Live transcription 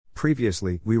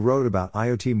Previously, we wrote about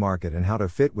IoT market and how to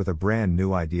fit with a brand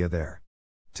new idea there.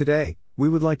 Today, we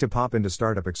would like to pop into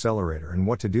Startup Accelerator and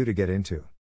what to do to get into.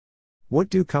 What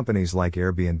do companies like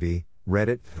Airbnb,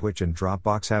 Reddit, Twitch and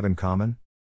Dropbox have in common?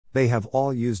 They have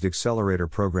all used accelerator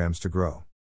programs to grow.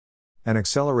 An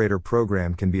accelerator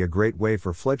program can be a great way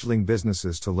for fledgling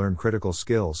businesses to learn critical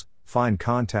skills, find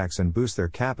contacts and boost their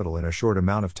capital in a short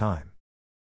amount of time.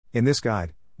 In this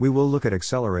guide, we will look at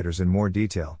accelerators in more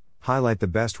detail, highlight the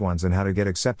best ones and how to get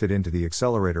accepted into the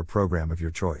accelerator program of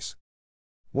your choice.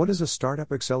 What is a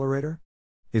startup accelerator?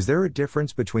 Is there a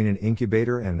difference between an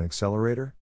incubator and an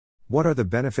accelerator? What are the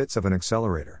benefits of an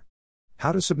accelerator?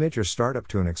 How to submit your startup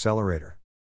to an accelerator?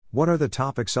 What are the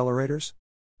top accelerators?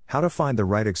 How to find the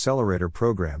right accelerator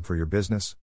program for your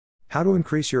business? How to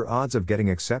increase your odds of getting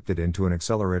accepted into an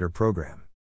accelerator program?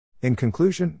 In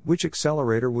conclusion, which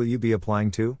accelerator will you be applying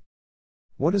to?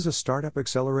 What is a startup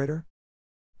accelerator?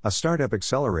 A startup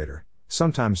accelerator,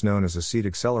 sometimes known as a seed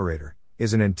accelerator,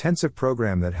 is an intensive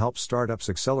program that helps startups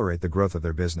accelerate the growth of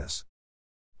their business.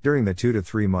 During the 2 to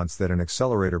 3 months that an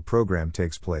accelerator program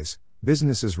takes place,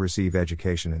 businesses receive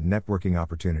education and networking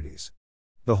opportunities.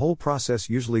 The whole process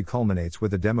usually culminates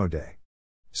with a demo day.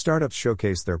 Startups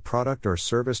showcase their product or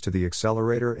service to the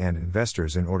accelerator and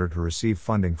investors in order to receive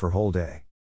funding for whole day.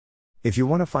 If you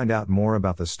want to find out more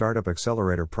about the Startup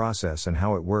Accelerator process and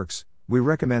how it works, we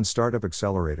recommend Startup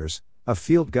Accelerators, a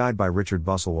field guide by Richard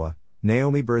Busselwa,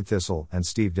 Naomi Birdthistle, and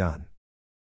Steve Dunn.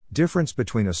 Difference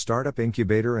between a startup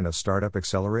incubator and a startup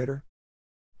accelerator?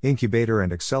 Incubator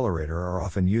and accelerator are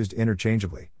often used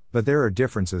interchangeably, but there are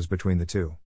differences between the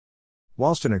two.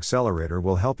 Whilst an accelerator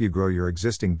will help you grow your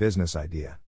existing business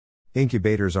idea,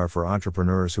 incubators are for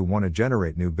entrepreneurs who want to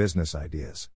generate new business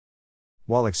ideas.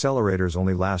 While accelerators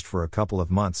only last for a couple of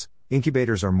months,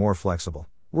 incubators are more flexible,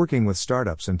 working with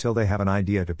startups until they have an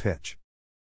idea to pitch.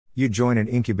 You join an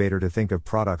incubator to think of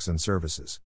products and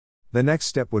services. The next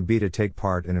step would be to take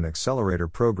part in an accelerator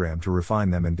program to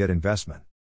refine them and get investment.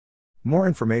 More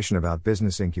information about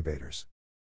business incubators.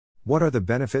 What are the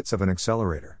benefits of an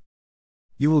accelerator?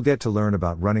 You will get to learn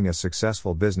about running a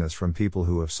successful business from people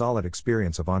who have solid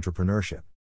experience of entrepreneurship.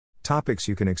 Topics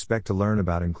you can expect to learn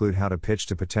about include how to pitch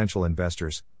to potential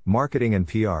investors, marketing and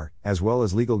PR, as well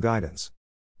as legal guidance.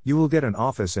 You will get an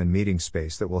office and meeting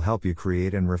space that will help you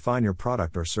create and refine your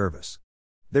product or service.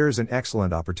 There is an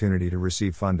excellent opportunity to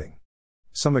receive funding.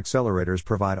 Some accelerators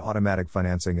provide automatic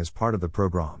financing as part of the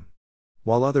program,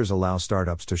 while others allow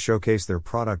startups to showcase their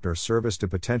product or service to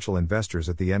potential investors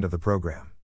at the end of the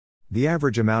program. The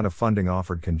average amount of funding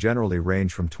offered can generally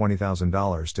range from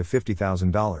 $20,000 to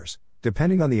 $50,000,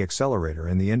 depending on the accelerator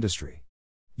and the industry.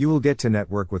 You will get to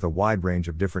network with a wide range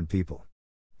of different people.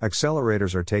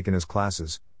 Accelerators are taken as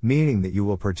classes, meaning that you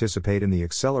will participate in the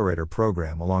accelerator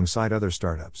program alongside other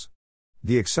startups.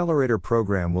 The accelerator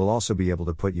program will also be able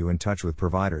to put you in touch with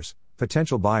providers,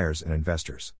 potential buyers and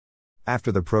investors.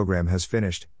 After the program has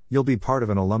finished, you'll be part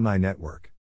of an alumni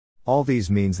network. All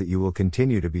these means that you will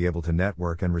continue to be able to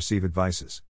network and receive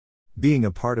advices. Being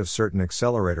a part of certain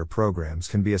accelerator programs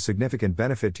can be a significant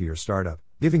benefit to your startup,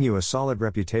 giving you a solid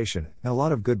reputation and a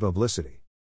lot of good publicity.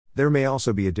 There may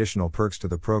also be additional perks to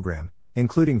the program,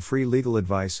 including free legal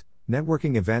advice,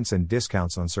 networking events and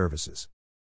discounts on services.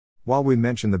 While we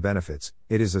mention the benefits,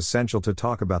 it is essential to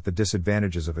talk about the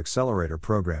disadvantages of accelerator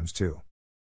programs too.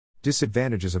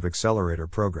 Disadvantages of accelerator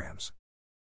programs.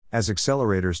 As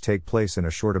accelerators take place in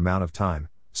a short amount of time,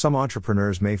 some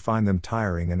entrepreneurs may find them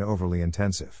tiring and overly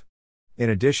intensive. In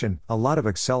addition, a lot of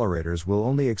accelerators will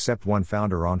only accept one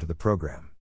founder onto the program.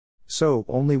 So,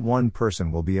 only one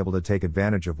person will be able to take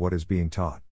advantage of what is being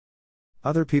taught.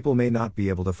 Other people may not be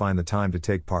able to find the time to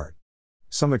take part.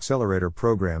 Some accelerator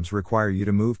programs require you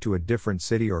to move to a different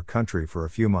city or country for a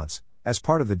few months. As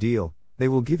part of the deal, they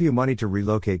will give you money to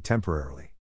relocate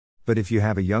temporarily. But if you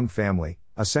have a young family,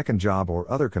 a second job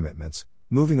or other commitments,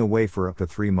 moving away for up to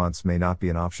 3 months may not be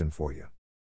an option for you.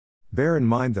 Bear in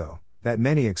mind though, that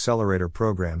many accelerator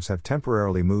programs have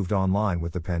temporarily moved online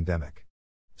with the pandemic.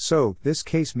 So, this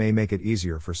case may make it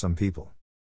easier for some people.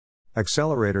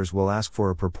 Accelerators will ask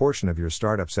for a proportion of your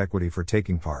startup's equity for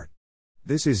taking part.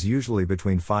 This is usually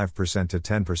between 5% to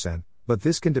 10%, but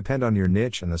this can depend on your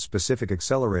niche and the specific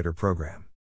accelerator program.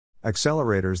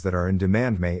 Accelerators that are in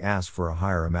demand may ask for a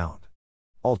higher amount.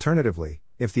 Alternatively,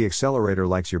 if the accelerator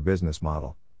likes your business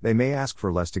model, they may ask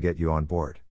for less to get you on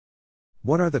board.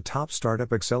 What are the top startup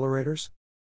accelerators?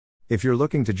 If you're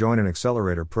looking to join an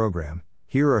accelerator program,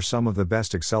 here are some of the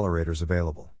best accelerators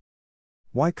available.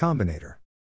 Y Combinator.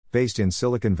 Based in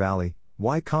Silicon Valley,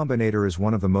 Y Combinator is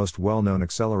one of the most well-known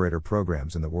accelerator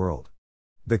programs in the world.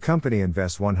 The company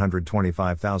invests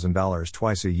 $125,000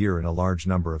 twice a year in a large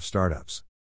number of startups.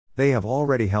 They have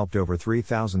already helped over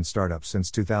 3,000 startups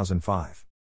since 2005.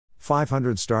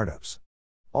 500 startups.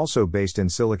 Also based in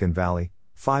Silicon Valley,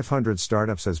 500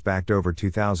 Startups has backed over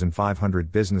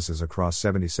 2,500 businesses across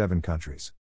 77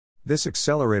 countries. This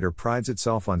accelerator prides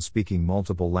itself on speaking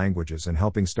multiple languages and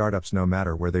helping startups no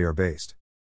matter where they are based.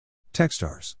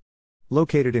 Techstars.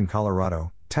 Located in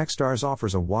Colorado, Techstars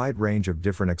offers a wide range of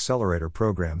different accelerator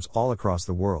programs all across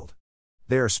the world.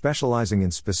 They are specializing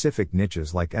in specific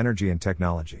niches like energy and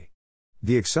technology.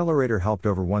 The accelerator helped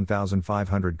over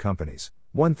 1,500 companies,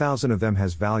 1,000 of them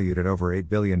has valued at over $8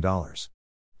 billion.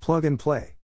 Plug and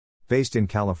Play. Based in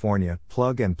California,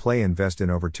 Plug and Play invest in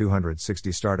over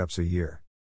 260 startups a year.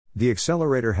 The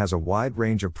accelerator has a wide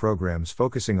range of programs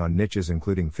focusing on niches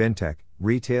including fintech,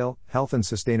 retail, health and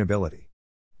sustainability.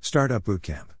 Startup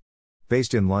Bootcamp.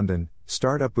 Based in London,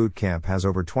 Startup Bootcamp has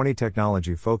over 20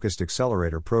 technology-focused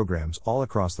accelerator programs all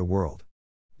across the world.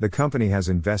 The company has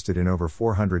invested in over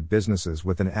 400 businesses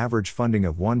with an average funding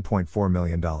of $1.4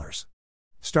 million.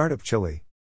 Startup Chile.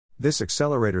 This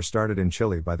accelerator started in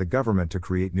Chile by the government to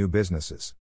create new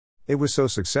businesses. It was so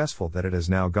successful that it has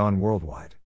now gone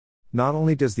worldwide. Not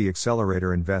only does the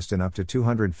accelerator invest in up to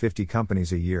 250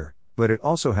 companies a year, but it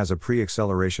also has a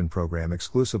pre-acceleration program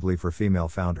exclusively for female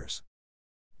founders.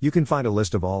 You can find a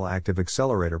list of all active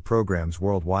accelerator programs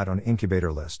worldwide on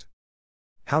Incubator List.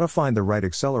 How to find the right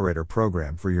accelerator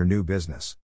program for your new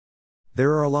business.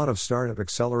 There are a lot of startup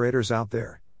accelerators out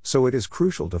there, so it is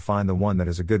crucial to find the one that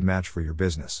is a good match for your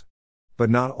business. But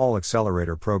not all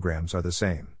accelerator programs are the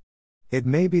same. It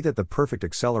may be that the perfect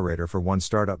accelerator for one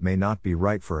startup may not be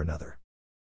right for another.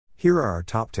 Here are our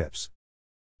top tips.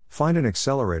 Find an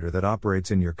accelerator that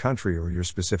operates in your country or your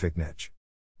specific niche.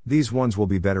 These ones will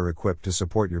be better equipped to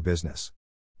support your business.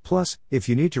 Plus, if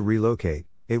you need to relocate,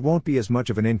 it won't be as much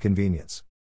of an inconvenience.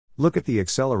 Look at the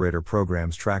accelerator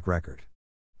program's track record.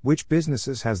 Which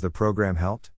businesses has the program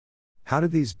helped? How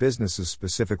did these businesses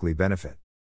specifically benefit?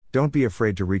 Don't be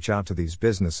afraid to reach out to these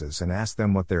businesses and ask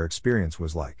them what their experience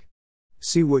was like.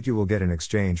 See what you will get in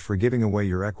exchange for giving away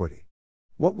your equity.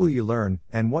 What will you learn,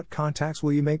 and what contacts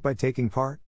will you make by taking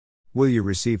part? Will you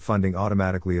receive funding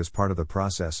automatically as part of the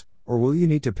process, or will you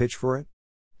need to pitch for it?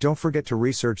 Don't forget to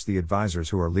research the advisors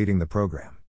who are leading the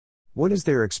program. What is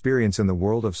their experience in the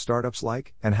world of startups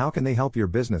like, and how can they help your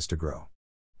business to grow?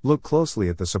 Look closely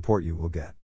at the support you will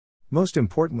get. Most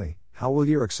importantly, how will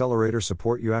your accelerator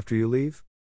support you after you leave?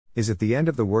 Is it the end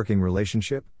of the working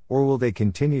relationship, or will they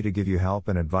continue to give you help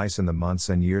and advice in the months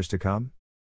and years to come?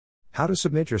 How to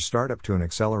submit your startup to an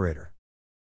accelerator.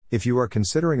 If you are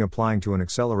considering applying to an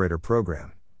accelerator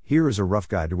program, here is a rough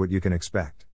guide to what you can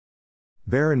expect.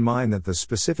 Bear in mind that the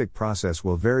specific process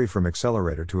will vary from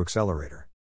accelerator to accelerator.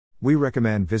 We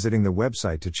recommend visiting the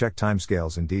website to check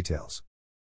timescales and details.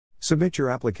 Submit your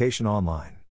application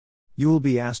online. You will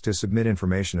be asked to submit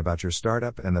information about your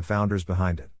startup and the founders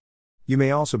behind it. You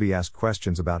may also be asked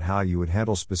questions about how you would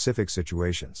handle specific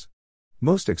situations.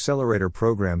 Most accelerator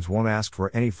programs won't ask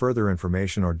for any further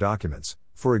information or documents,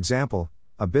 for example,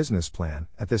 a business plan,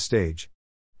 at this stage.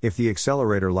 If the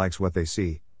accelerator likes what they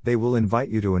see, they will invite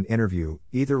you to an interview,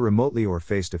 either remotely or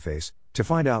face-to-face, to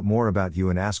find out more about you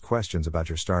and ask questions about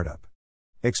your startup.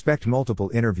 Expect multiple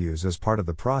interviews as part of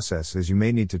the process, as you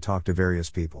may need to talk to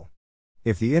various people.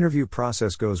 If the interview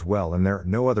process goes well and there are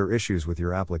no other issues with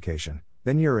your application,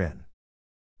 then you're in.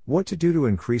 What to do to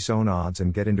increase own odds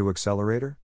and get into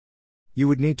accelerator? You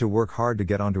would need to work hard to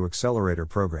get onto accelerator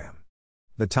program.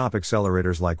 The top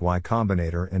accelerators like Y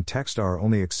Combinator and Techstar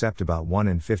only accept about 1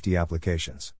 in 50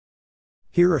 applications.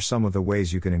 Here are some of the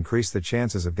ways you can increase the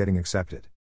chances of getting accepted.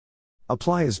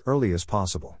 Apply as early as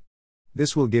possible.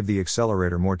 This will give the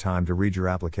accelerator more time to read your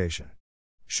application.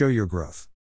 Show your growth.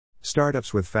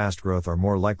 Startups with fast growth are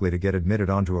more likely to get admitted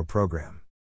onto a program.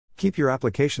 Keep your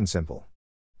application simple.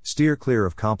 Steer clear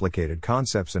of complicated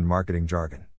concepts and marketing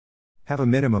jargon. Have a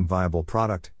minimum viable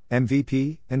product,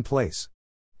 MVP, in place.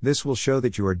 This will show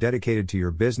that you are dedicated to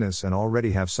your business and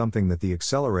already have something that the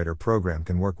accelerator program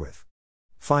can work with.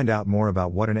 Find out more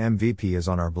about what an MVP is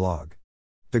on our blog.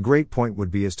 The great point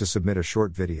would be is to submit a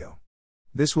short video.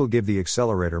 This will give the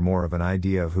accelerator more of an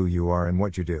idea of who you are and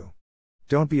what you do.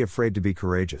 Don't be afraid to be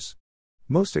courageous.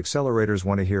 Most accelerators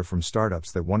want to hear from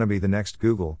startups that want to be the next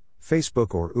Google,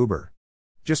 Facebook, or Uber.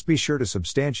 Just be sure to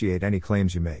substantiate any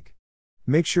claims you make.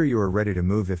 Make sure you are ready to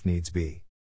move if needs be.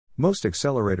 Most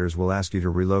accelerators will ask you to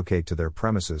relocate to their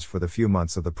premises for the few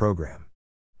months of the program.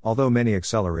 Although many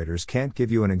accelerators can't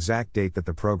give you an exact date that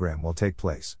the program will take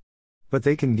place. But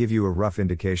they can give you a rough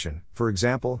indication, for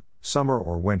example, summer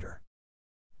or winter.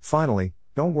 Finally,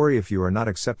 don't worry if you are not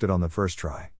accepted on the first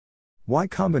try. Y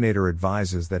Combinator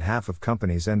advises that half of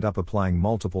companies end up applying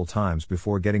multiple times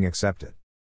before getting accepted.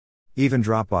 Even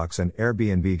Dropbox and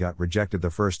Airbnb got rejected the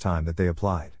first time that they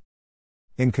applied.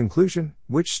 In conclusion,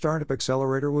 which startup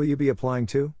accelerator will you be applying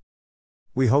to?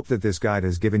 We hope that this guide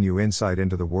has given you insight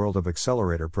into the world of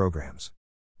accelerator programs.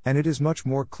 And it is much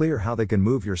more clear how they can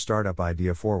move your startup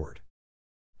idea forward.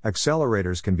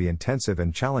 Accelerators can be intensive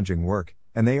and challenging work,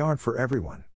 and they aren't for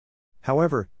everyone.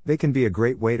 However, they can be a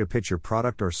great way to pitch your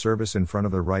product or service in front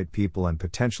of the right people and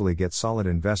potentially get solid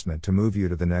investment to move you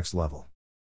to the next level.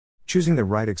 Choosing the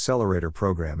right accelerator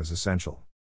program is essential.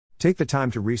 Take the time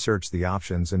to research the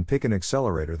options and pick an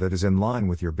accelerator that is in line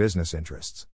with your business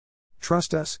interests.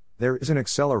 Trust us, there is an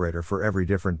accelerator for every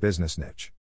different business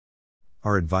niche.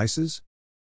 Our advices?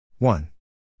 1.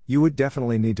 You would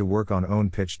definitely need to work on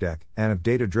own pitch deck and have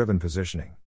data-driven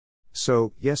positioning.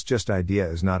 So, yes, just idea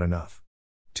is not enough.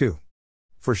 2.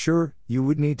 For sure, you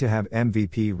would need to have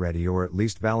MVP ready or at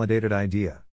least validated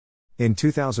idea. In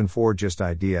 2004 just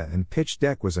idea and pitch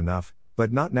deck was enough,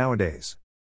 but not nowadays.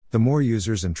 The more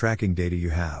users and tracking data you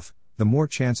have, the more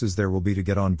chances there will be to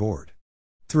get on board.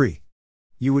 3.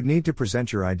 You would need to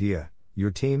present your idea,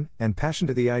 your team, and passion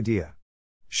to the idea.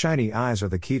 Shiny eyes are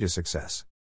the key to success.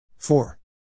 4.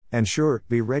 And sure,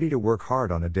 be ready to work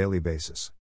hard on a daily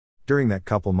basis. During that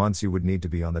couple months you would need to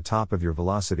be on the top of your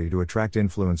velocity to attract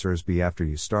influencers be after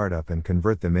you start up and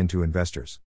convert them into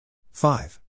investors.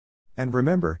 5. And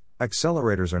remember,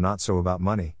 accelerators are not so about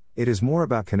money, it is more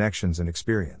about connections and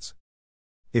experience.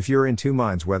 If you're in two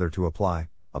minds whether to apply,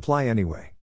 apply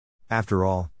anyway. After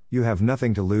all, you have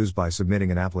nothing to lose by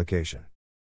submitting an application.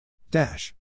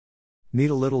 Need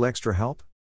a little extra help?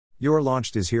 Your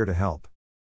Launched is here to help.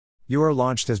 Your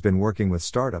Launched has been working with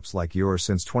startups like yours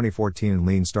since 2014 in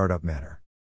lean startup manner.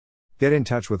 Get in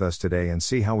touch with us today and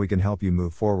see how we can help you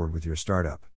move forward with your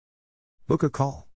startup. Book a call.